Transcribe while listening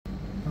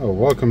Oh,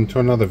 welcome to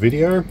another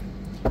video.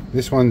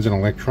 This one's an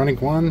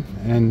electronic one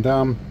and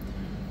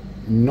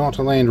not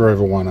a Land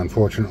Rover one,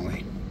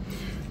 unfortunately.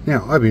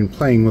 Now, I've been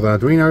playing with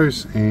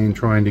Arduinos and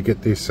trying to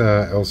get this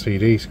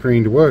LCD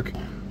screen to work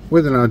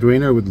with an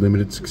Arduino with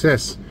limited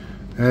success.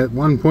 At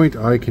one point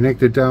I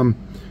connected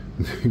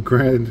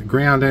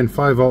ground and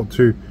 5 volt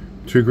to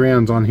two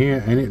grounds on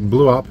here, and it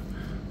blew up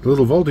the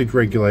little voltage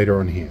regulator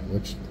on here.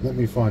 Let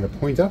me find a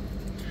pointer.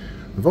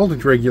 The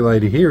voltage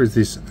regulator here is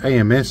this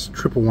AMS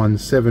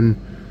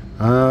 1117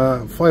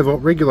 5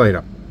 volt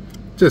regulator.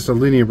 Just a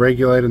linear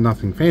regulator,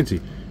 nothing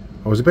fancy.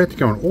 I was about to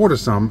go and order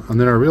some,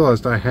 and then I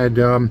realized I had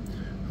a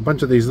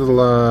bunch of these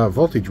little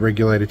voltage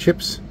regulator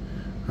chips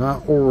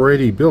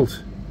already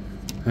built,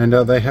 and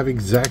they have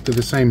exactly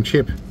the same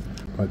chip.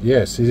 But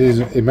yes,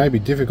 it may be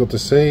difficult to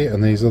see,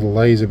 and these little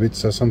laser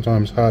bits are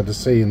sometimes hard to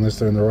see unless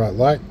they're in the right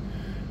light.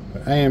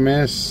 But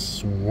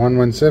AMS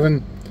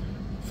 117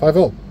 5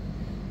 volt.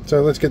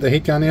 So let's get the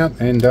heat gun out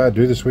and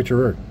do the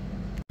switcheroo.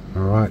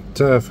 Alright,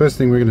 first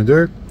thing we're going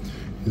to do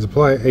is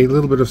apply a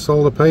little bit of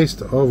solder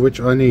paste, of which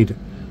I need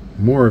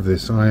more of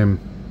this. I am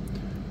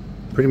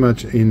pretty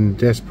much in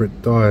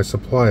desperate dire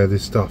supply of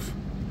this stuff.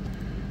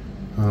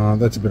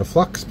 That's a bit of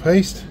flux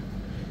paste.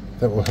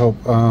 That will help,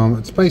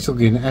 it's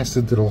basically an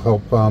acid that will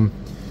help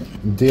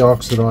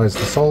deoxidize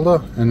the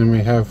solder. And then we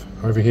have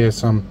over here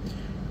some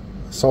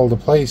solder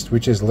paste,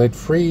 which is lead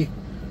free,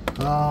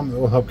 that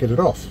will help get it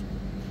off.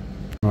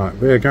 Alright,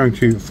 we're going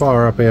to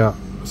fire up our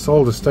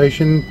solder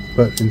station,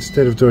 but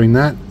instead of doing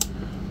that,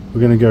 we're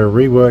going to go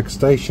rework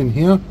station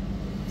here,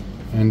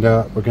 and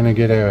we're going to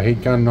get our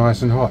heat gun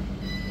nice and hot.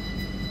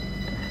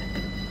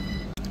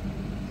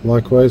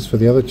 Likewise for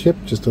the other chip,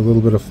 just a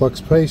little bit of flux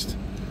paste.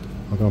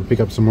 I'll go and pick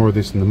up some more of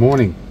this in the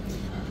morning.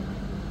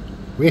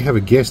 We have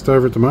a guest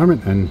over at the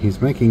moment, and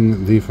he's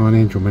making the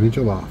financial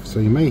manager laugh, so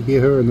you may hear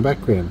her in the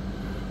background.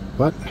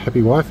 But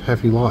happy wife,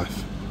 happy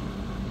life.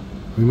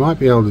 We might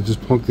be able to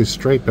just plonk this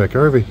straight back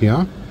over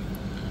here.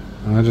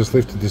 I just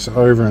lifted this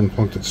over and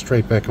plonked it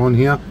straight back on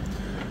here.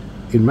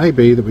 It may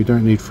be that we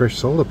don't need fresh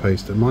solder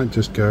paste. It might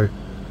just go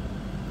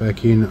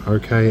back in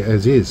okay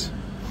as is.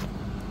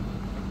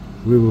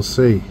 We will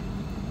see.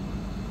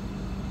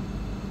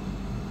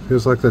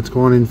 Feels like that's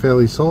gone in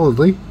fairly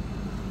solidly.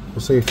 We'll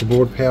see if the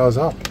board powers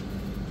up.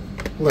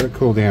 Let it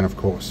cool down, of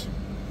course.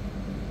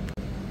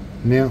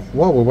 Now,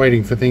 while we're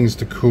waiting for things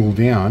to cool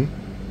down,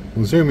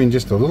 we'll zoom in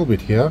just a little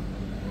bit here.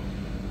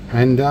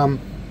 And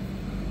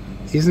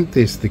isn't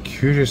this the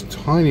cutest,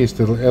 tiniest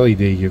little LED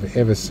you've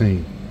ever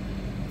seen?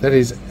 That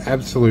is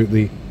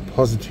absolutely,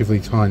 positively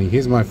tiny.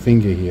 Here's my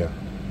finger here.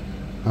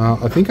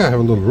 I think I have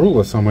a little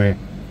ruler somewhere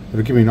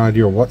that'll give me an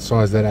idea of what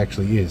size that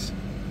actually is.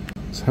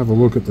 Let's have a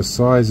look at the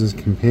sizes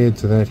compared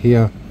to that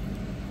here.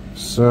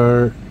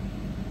 So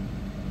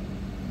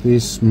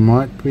this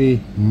might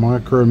be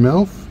micro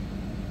melf.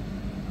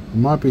 It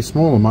might be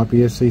smaller, might be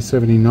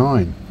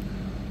SC79.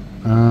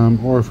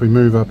 Or if we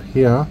move up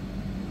here,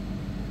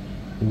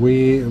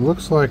 it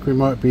looks like we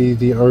might be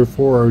the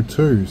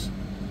 0402s.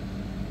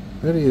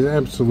 That is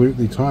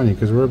absolutely tiny,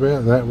 because we're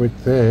about that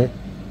width there.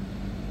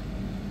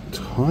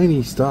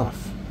 Tiny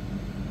stuff.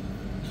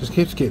 Just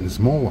keeps getting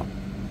smaller.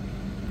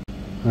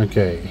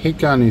 Okay, heat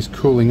gun is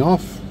cooling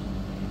off.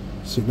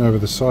 Sitting over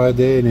the side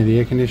there near the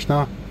air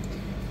conditioner.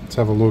 Let's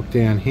have a look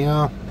down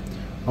here.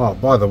 Oh,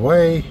 by the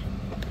way,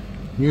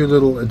 new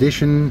little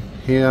addition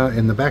here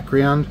in the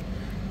background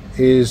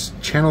is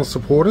channel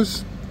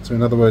supporters. So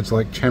in other words,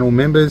 like channel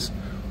members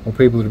or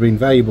people that have been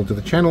valuable to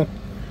the channel,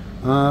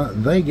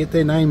 they get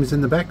their names in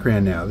the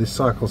background now. This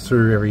cycles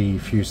through every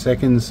few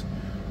seconds.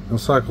 They'll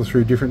cycle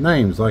through different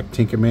names, like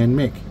Tinkerman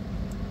Mick.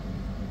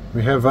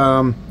 We have,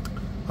 I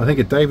think,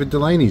 a David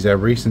Delaney's our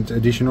recent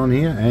addition on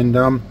here, and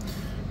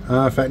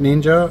Fat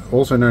Ninja,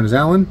 also known as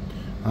Alan,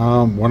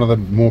 one of the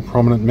more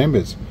prominent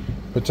members.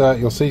 But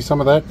you'll see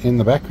some of that in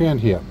the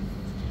background here.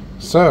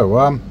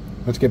 So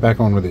let's get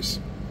back on with this.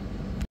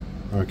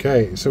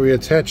 Okay, so we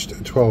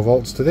attached 12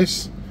 volts to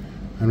this,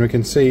 and we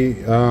can see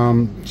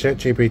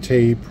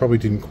ChatGPT probably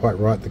didn't quite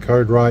write the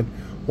code right,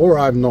 or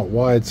I've not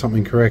wired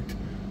something correct,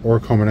 or a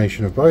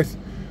combination of both.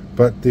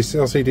 But this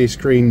LCD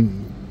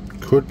screen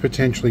could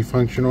potentially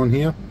function on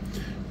here.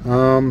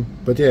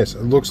 But yes,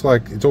 it looks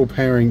like it's all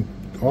powering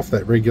off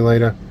that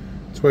regulator.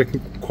 It's working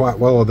quite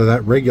well, although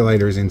that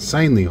regulator is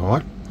insanely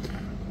hot.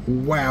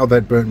 Wow,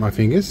 that burnt my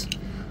fingers.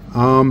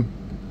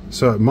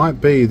 So it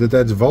might be that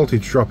that's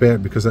voltage drop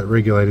out because that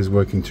regulator is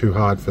working too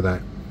hard for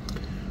that.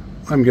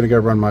 I'm going to go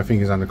run my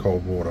fingers under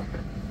cold water.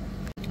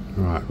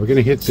 Alright, we're going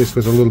to hit this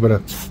with a little bit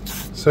of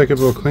circuit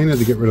board cleaner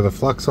to get rid of the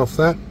flux off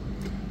that.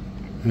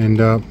 And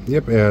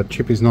yep, our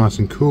chip is nice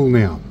and cool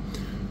now.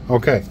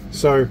 Okay,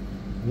 so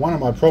one of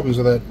my problems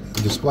with that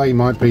display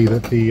might be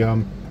that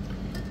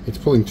it's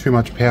pulling too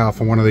much power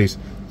from one of these.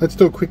 Let's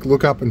do a quick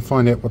look up and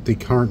find out what the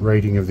current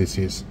rating of this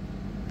is.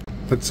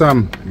 Let's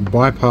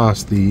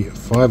bypass the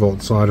 5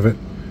 volt side of it.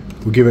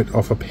 We'll give it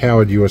off a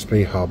powered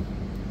USB hub.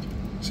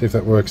 See if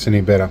that works any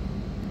better.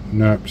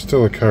 Nope,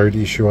 still a code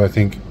issue, I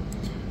think.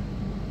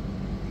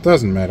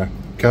 Doesn't matter.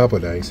 Couple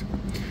of days.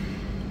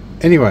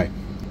 Anyway,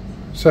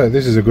 So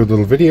this is a good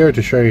little video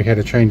to show you how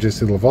to change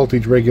this little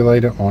voltage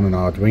regulator on an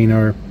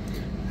Arduino,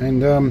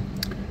 and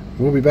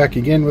we'll be back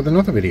again with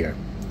another video.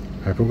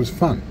 Hope it was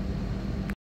fun.